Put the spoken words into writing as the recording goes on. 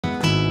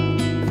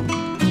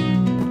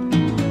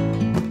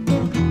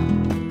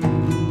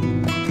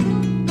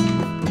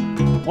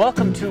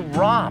Welcome to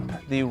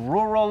ROMP, the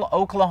Rural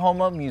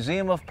Oklahoma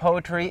Museum of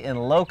Poetry in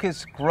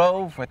Locust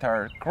Grove, with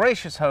our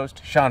gracious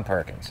host, Sean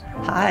Perkins.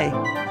 Hi.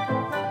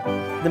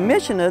 The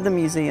mission of the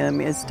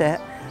museum is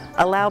to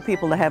allow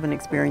people to have an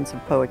experience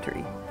of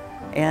poetry.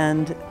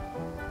 And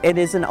it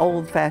is an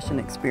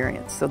old-fashioned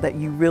experience so that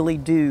you really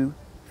do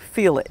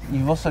feel it.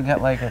 You've also got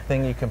like a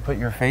thing you can put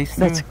your face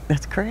through?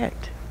 That's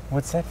correct.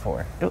 What's that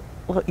for?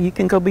 Well, you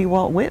can go be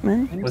Walt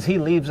Whitman. Was he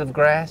Leaves of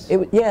Grass?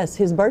 Yes,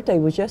 his birthday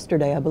was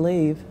yesterday, I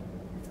believe.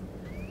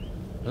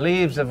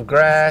 Leaves of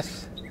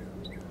grass,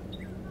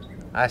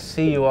 I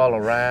see you all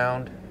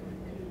around.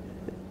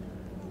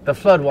 The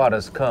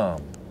floodwaters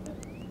come.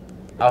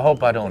 I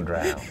hope I don't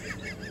drown.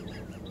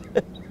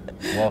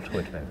 Walt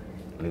Whitman,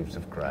 Leaves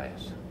of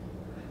Grass.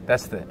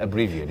 That's the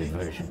abbreviated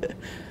version.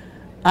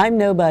 I'm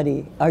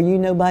nobody. Are you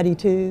nobody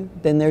too?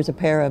 Then there's a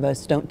pair of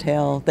us, don't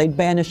tell. They'd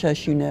banish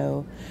us, you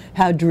know.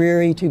 How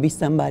dreary to be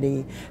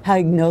somebody. How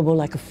ignoble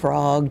like a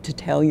frog to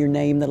tell your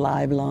name the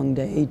livelong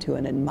day to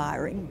an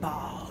admiring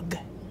bog.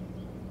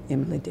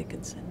 Emily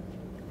Dickinson.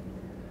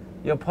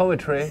 Your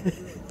poetry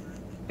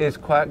is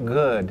quite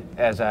good,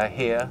 as I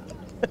hear.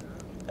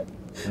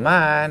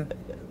 Mine,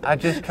 I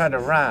just try to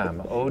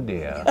rhyme, oh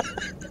dear.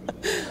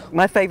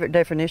 My favorite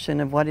definition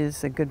of what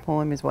is a good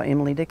poem is what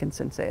Emily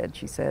Dickinson said.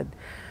 She said,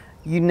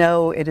 you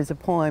know it is a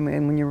poem,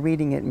 and when you're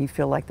reading it and you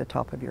feel like the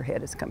top of your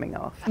head is coming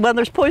off. Well,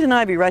 there's poison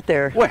ivy right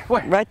there. Where?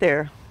 Right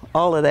there.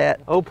 All of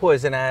that. Oh,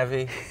 poison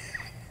ivy.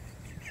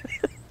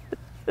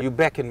 You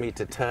beckon me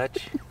to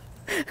touch.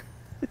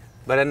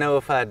 But I know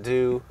if I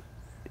do,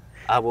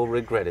 I will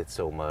regret it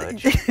so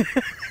much.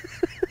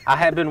 I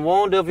have been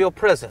warned of your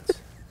presence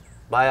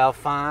by our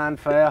fine,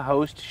 fair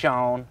host,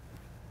 Sean.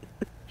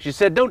 She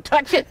said, don't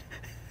touch it.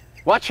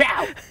 Watch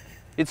out.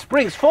 It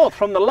springs forth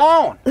from the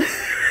lawn.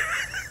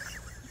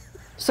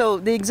 So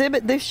the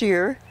exhibit this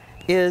year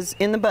is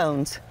In the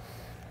Bones.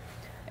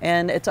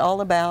 And it's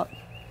all about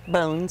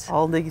bones,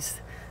 all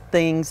these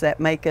things that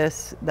make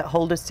us, that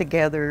hold us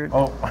together.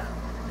 Oh.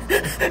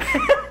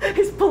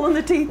 He's pulling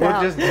the teeth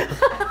out.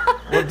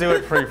 We'll do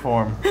it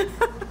freeform.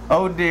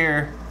 Oh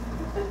dear,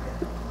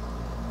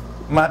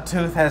 my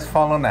tooth has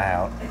fallen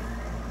out.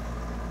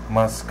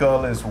 My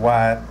skull is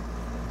white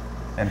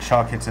and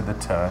chalky to the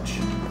touch.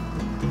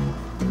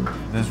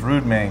 This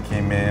rude man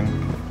came in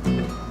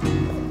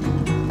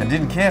and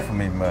didn't care for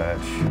me much.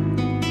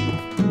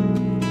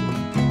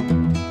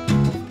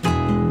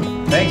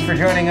 Thanks for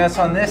joining us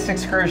on this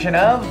excursion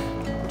of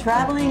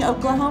Traveling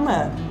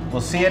Oklahoma.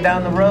 We'll see you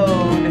down the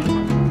road,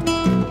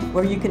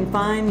 where you can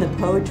find the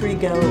poetry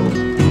gold.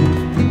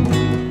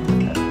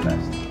 That's the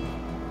best.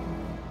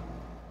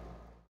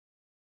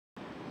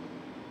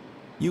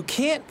 You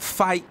can't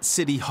fight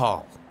City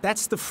Hall.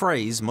 That's the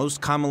phrase most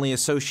commonly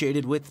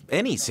associated with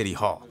any city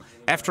hall.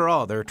 After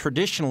all, they're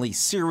traditionally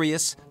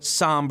serious,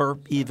 somber,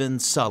 even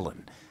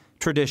sullen.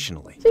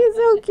 Traditionally. She's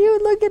so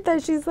cute. Look at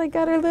that. She's like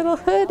got her little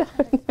hood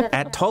on.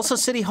 At Tulsa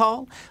City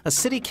Hall, a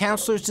city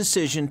councilor's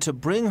decision to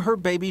bring her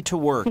baby to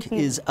work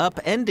is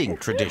upending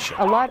tradition.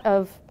 A lot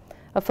of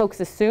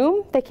folks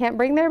assume they can't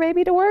bring their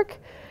baby to work,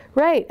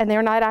 right? And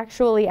they're not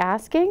actually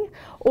asking.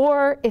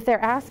 Or if they're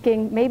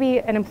asking, maybe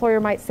an employer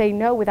might say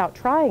no without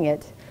trying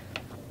it.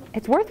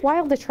 It's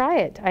worthwhile to try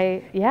it.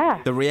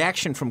 Yeah. The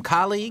reaction from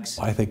colleagues?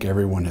 I think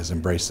everyone has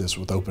embraced this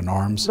with open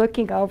arms.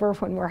 Looking over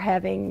when we're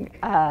having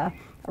a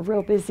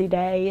real busy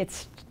day,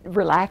 it's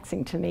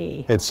relaxing to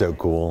me. It's so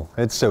cool.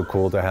 It's so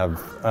cool to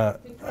have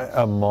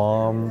a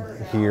mom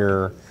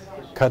here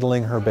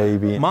cuddling her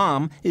baby.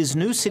 Mom is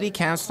new city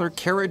councilor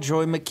Kara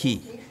Joy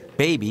McKee.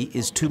 Baby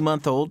is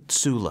 2-month-old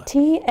Sula.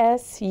 T-S-U-L-A.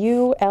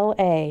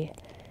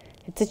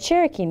 It's a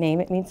Cherokee name.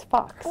 It means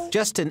fox.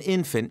 Just an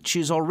infant,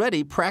 she's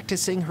already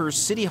practicing her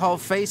City Hall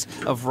face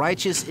of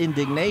righteous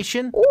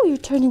indignation. Oh, you're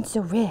turning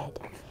so red.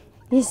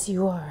 Yes,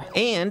 you are.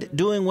 And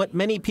doing what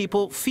many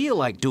people feel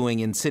like doing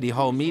in City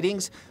Hall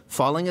meetings,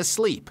 falling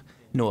asleep.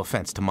 No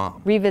offense to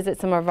Mom. Revisit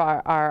some of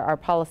our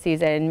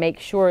policies and make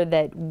sure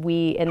that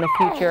we, in the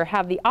future,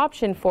 have the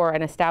option for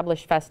an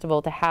established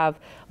festival to have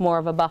more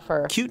of a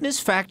buffer. Cuteness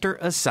factor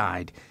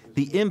aside,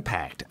 the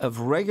impact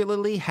of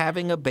regularly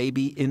having a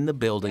baby in the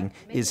building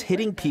is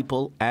hitting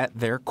people at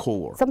their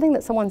core. Something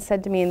that someone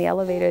said to me in the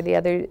elevator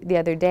the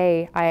other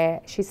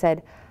day, she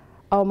said,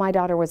 oh, my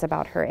daughter was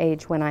about her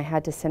age when I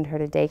had to send her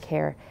to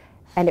daycare,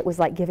 and it was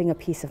like giving a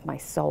piece of my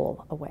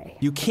soul away.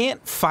 You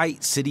can't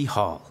fight City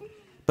Hall,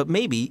 but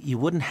maybe you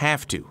wouldn't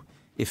have to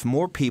if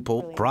more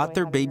people brought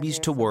their babies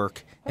to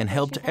work and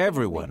helped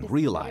everyone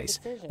realize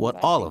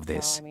what all of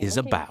this is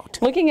about.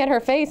 Looking at her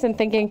face and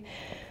thinking,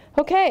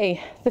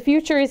 okay, the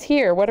future is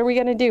here. What are we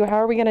going to do? How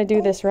are we going to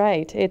do this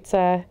right? It's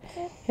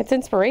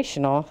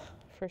inspirational,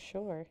 for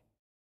sure.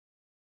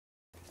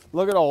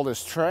 Look at all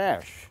this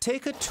trash.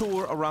 Take a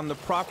tour around the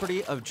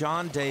property of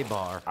John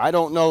Daybar. I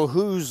don't know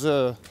whose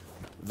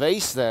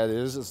vase that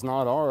is. It's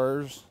not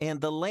ours. And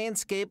the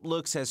landscape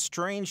looks as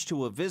strange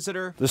to a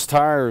visitor. This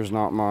tire is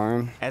not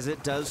mine. As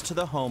it does to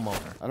the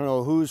homeowner. I don't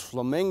know whose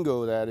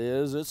flamingo that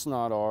is. It's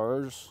not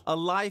ours. A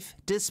life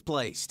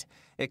displaced,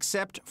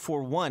 except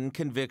for one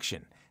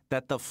conviction.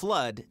 that the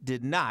flood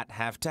did not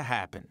have to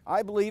happen.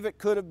 I believe it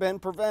could have been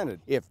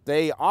prevented. If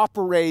they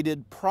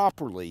operated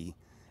properly,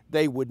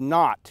 they would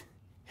not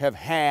have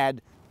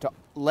had to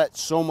let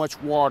so much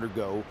water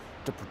go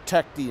to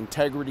protect the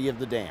integrity of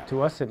the dam.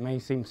 To us, it may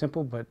seem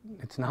simple, but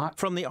it's not.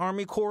 From the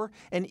Army Corps,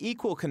 an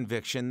equal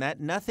conviction that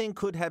nothing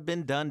could have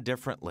been done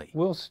differently.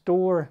 We'll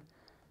store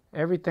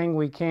everything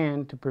we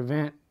can to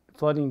prevent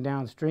flooding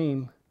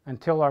downstream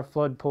until our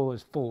flood pool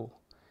is full.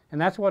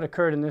 And that's what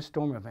occurred in this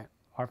storm event.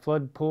 Our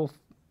flood pool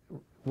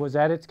was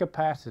at its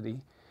capacity,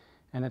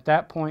 and at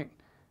that point,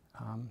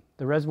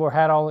 the reservoir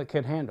had all it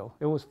could handle.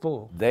 It was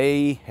full.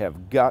 They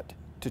have got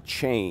to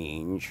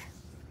change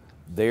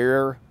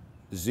their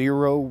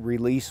zero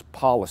release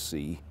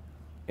policy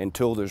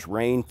until there's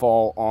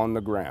rainfall on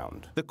the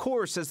ground. The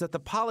Corps says that the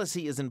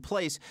policy is in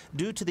place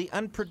due to the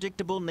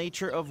unpredictable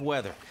nature of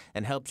weather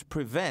and helps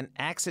prevent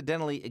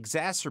accidentally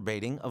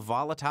exacerbating a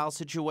volatile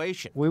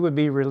situation. We would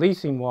be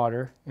releasing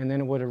water, and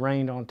then it would have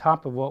rained on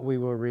top of what we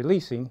were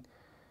releasing,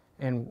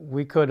 and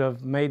we could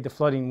have made the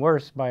flooding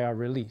worse by our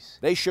release.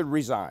 They should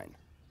resign.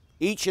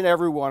 Each and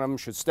every one of them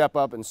should step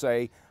up and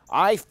say,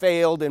 I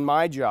failed in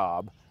my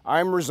job,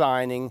 I'm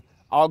resigning,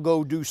 I'll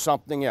go do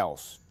something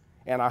else.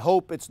 And I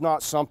hope it's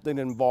not something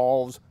that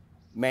involves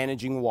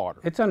managing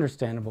water. It's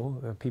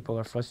understandable. People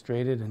are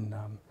frustrated, and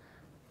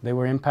they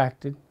were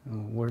impacted,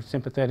 and we're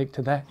sympathetic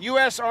to that.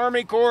 U.S.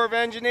 Army Corps of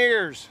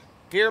Engineers,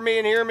 hear me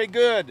and hear me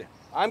good.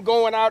 I'm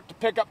going out to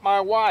pick up my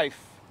wife.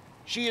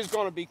 She is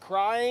going to be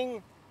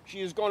crying.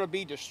 She is going to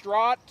be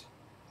distraught.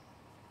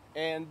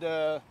 And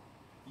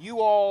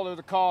you all are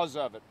the cause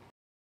of it.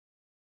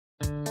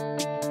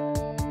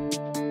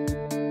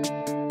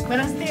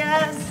 Buenos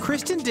dias.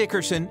 Kristen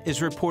Dickerson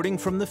is reporting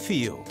from the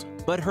field,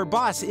 but her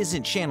boss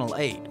isn't Channel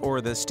 8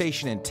 or the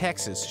station in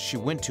Texas she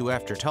went to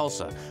after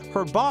Tulsa.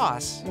 Her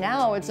boss...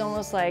 Now it's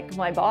almost like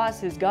my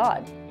boss is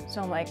God.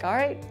 So I'm like, all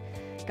right,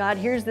 God,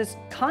 here's this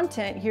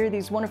content, here are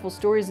these wonderful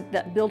stories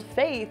that build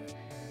faith.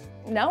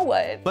 Now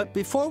what? But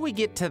before we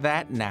get to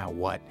that now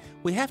what,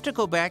 we have to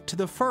go back to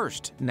the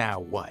first now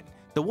what.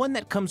 The one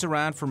that comes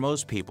around for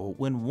most people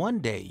when one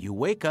day you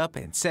wake up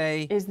and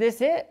say, is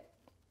this it?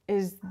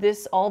 Is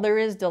this all there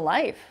is to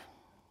life?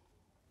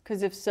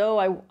 Because if so,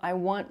 I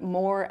want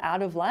more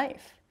out of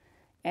life.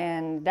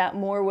 And that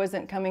more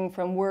wasn't coming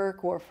from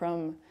work or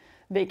from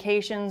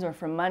vacations or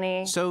from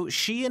money. So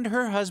she and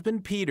her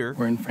husband, Peter,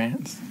 we're in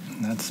France,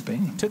 and that's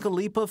Spain, took a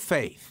leap of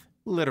faith,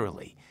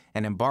 literally,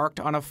 and embarked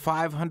on a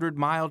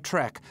 500-mile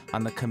trek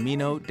on the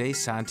Camino de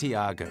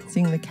Santiago.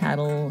 Seeing the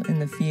cattle in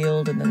the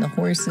field, and then the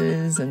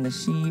horses and the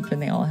sheep,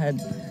 and they all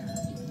had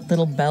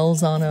little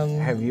bells on them.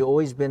 Have you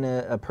always been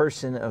a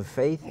person of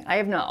faith? I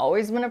have not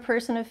always been a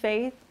person of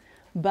faith,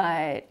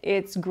 but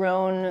it's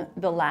grown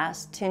the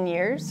last 10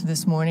 years.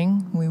 This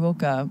morning, we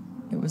woke up.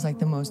 It was like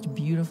the most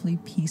beautifully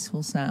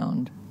peaceful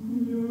sound.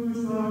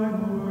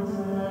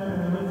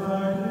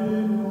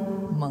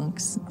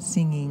 Monks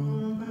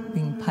singing,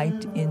 being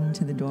piped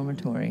into the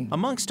dormitory.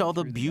 Amongst all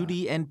the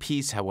beauty and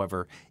peace,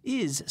 however,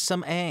 is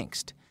some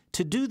angst.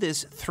 To do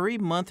this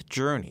 3-month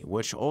journey,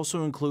 which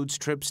also includes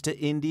trips to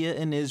India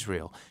and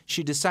Israel,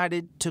 she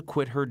decided to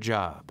quit her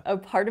job. A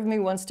part of me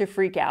wants to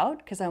freak out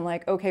because I'm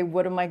like, okay,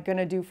 what am I going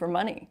to do for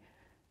money?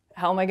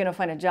 How am I going to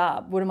find a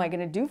job? What am I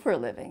going to do for a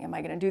living? Am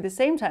I going to do the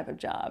same type of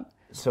job?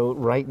 So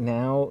right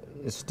now,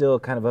 it's still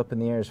kind of up in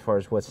the air as far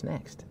as what's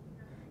next.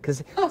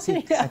 Because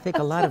I think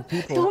a lot of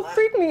people... Don't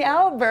freak me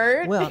out,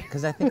 Burt. Well,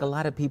 because I think a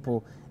lot of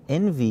people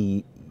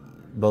envy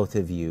both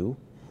of you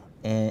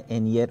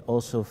and yet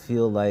also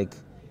feel like,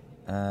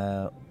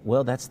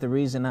 well, that's the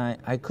reason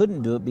I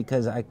couldn't do it,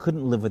 because I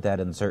couldn't live with that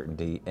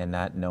uncertainty and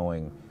not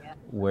knowing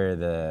where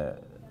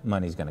the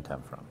money's going to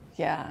come from.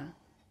 Yeah.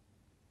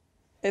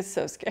 It's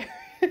so scary.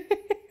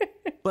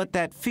 But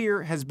that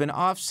fear has been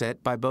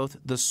offset by both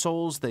the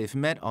souls they've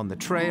met on the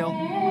trail.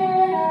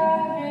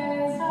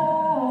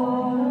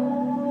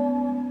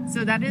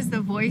 So that is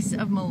the voice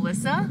of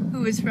Melissa,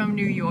 who is from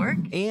New York.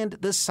 And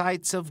the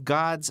sights of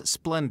God's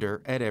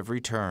splendor at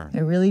every turn.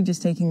 I'm really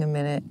just taking a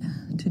minute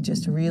to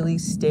just really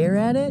stare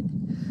at it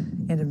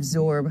and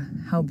absorb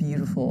how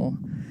beautiful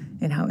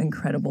and how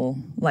incredible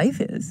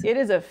life is. It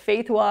is a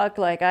faith walk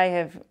like I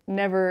have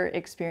never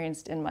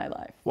experienced in my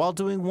life. While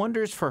doing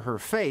wonders for her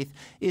faith,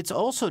 it's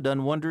also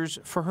done wonders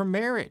for her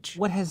marriage.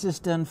 What has this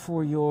done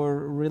for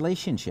your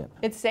relationship?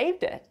 It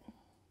saved it.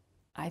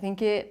 I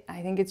think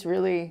it's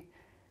really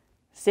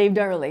saved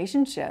our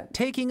relationship.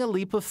 Taking a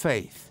leap of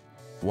faith,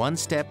 one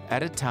step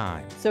at a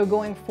time. So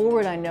going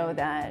forward, I know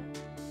that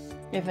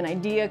if an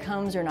idea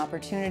comes or an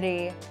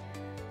opportunity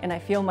and I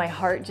feel my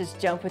heart just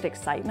jump with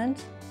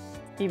excitement,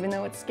 even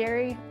though it's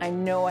scary, I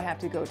know I have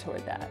to go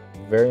toward that.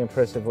 Very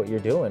impressive what you're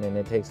doing, and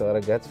it takes a lot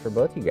of guts for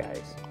both you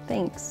guys.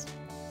 Thanks.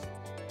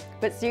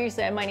 But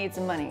seriously, I might need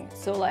some money.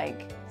 So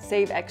like,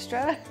 save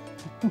extra.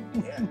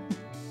 Yeah.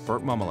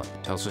 Burt Mummolo,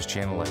 Tulsa's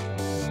Channel 8.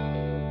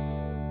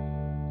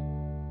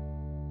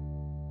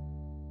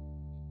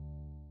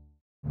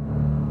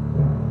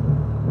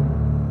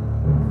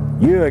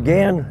 You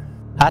again?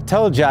 I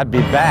told you I'd be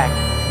back.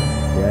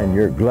 Yeah, and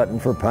you're a glutton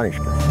for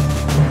punishment.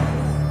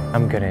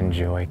 I'm gonna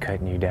enjoy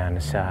cutting you down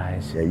to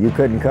size. Yeah, you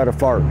couldn't cut a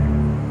fart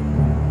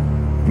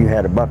if you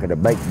had a bucket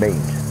of baked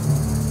beans.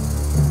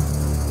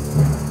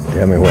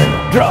 Tell me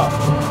when. Drop!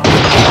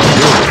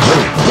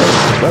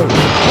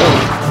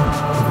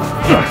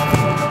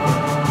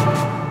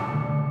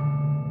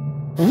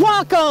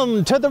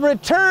 Welcome to the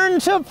Return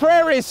to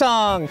Prairie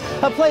Song,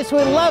 a place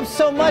we love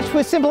so much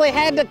we simply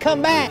had to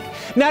come back.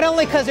 Not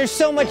only because there's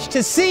so much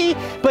to see,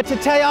 but to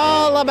tell you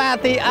all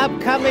about the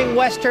upcoming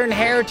Western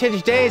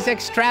Heritage Days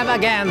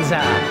extravaganza.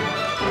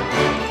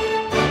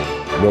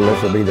 Well,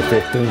 this will be the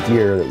 15th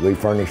year that we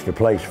furnished a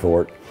place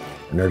for it.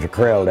 And there's a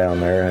corral down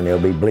there, and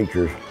there'll be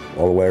bleachers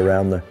all the way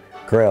around the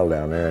corral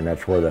down there, and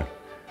that's where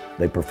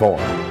they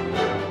perform.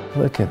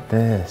 Look at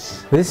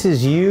this. This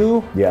is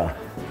you? Yeah.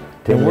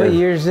 And what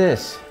year is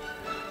this?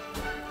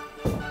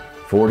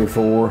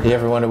 44. You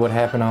ever wonder what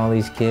happened to all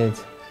these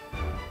kids?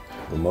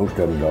 Well, most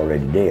of them's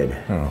already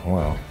dead. Oh,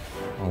 well,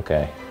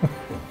 okay.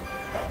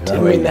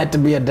 Didn't mean that to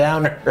be a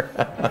downer.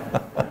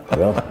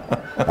 Well,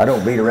 I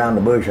don't beat around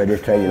the bush, I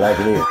just tell you like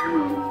it is.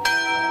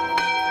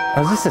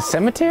 Oh, is this a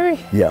cemetery?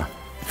 Yeah.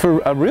 For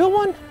a real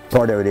one?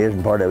 Part of it is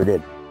and part of it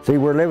isn't. See,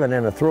 we're living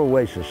in a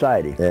throwaway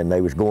society, and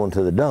they was going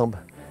to the dump,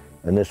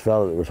 and this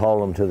fellow that was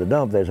hauling them to the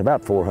dump, there's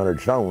about 400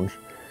 stones,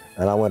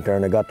 and I went there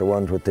and I got the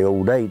ones with the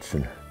old dates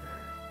and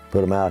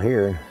put them out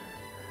here, and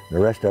the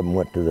rest of them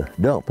went to the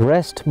dump.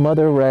 Rest,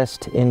 mother,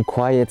 rest in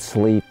quiet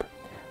sleep,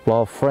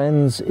 while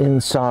friends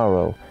in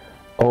sorrow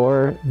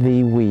o'er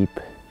thee weep.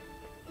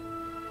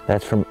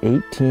 That's from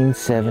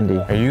 1870.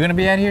 Are you gonna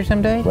be out here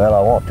someday? Well,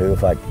 I want to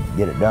if I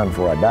get it done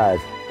before I die.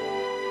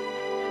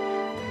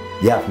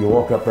 Yeah, you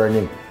walk up there and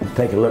then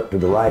take a look to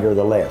the right or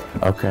the left.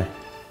 Okay.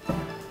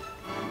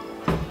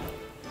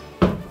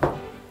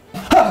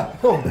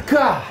 Oh,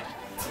 God!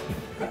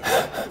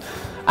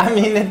 I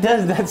mean,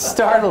 that's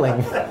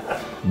startling.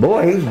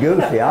 Boy, he's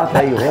goofy, I'll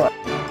tell you what.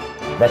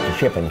 That's a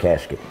shipping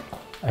casket.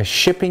 A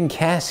shipping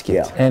casket?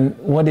 Yeah. And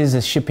what is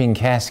a shipping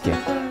casket?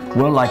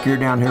 Well, like you're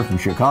down here from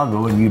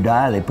Chicago and you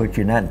die, they put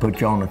you in that and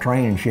put you on a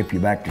train and ship you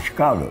back to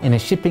Chicago. In a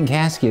shipping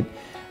casket,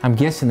 I'm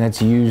guessing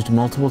that's used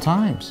multiple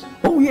times.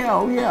 Oh yeah,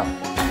 oh yeah.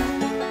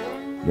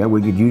 Yeah,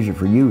 we could use it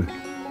for you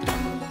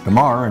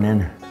tomorrow and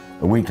then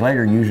a week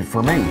later use it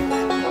for me.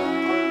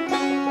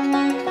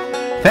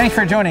 Thanks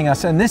for joining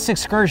us on this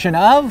excursion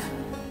of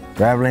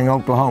Traveling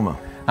Oklahoma.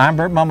 I'm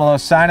Burt Mummolo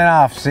signing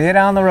off. See you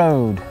down the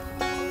road.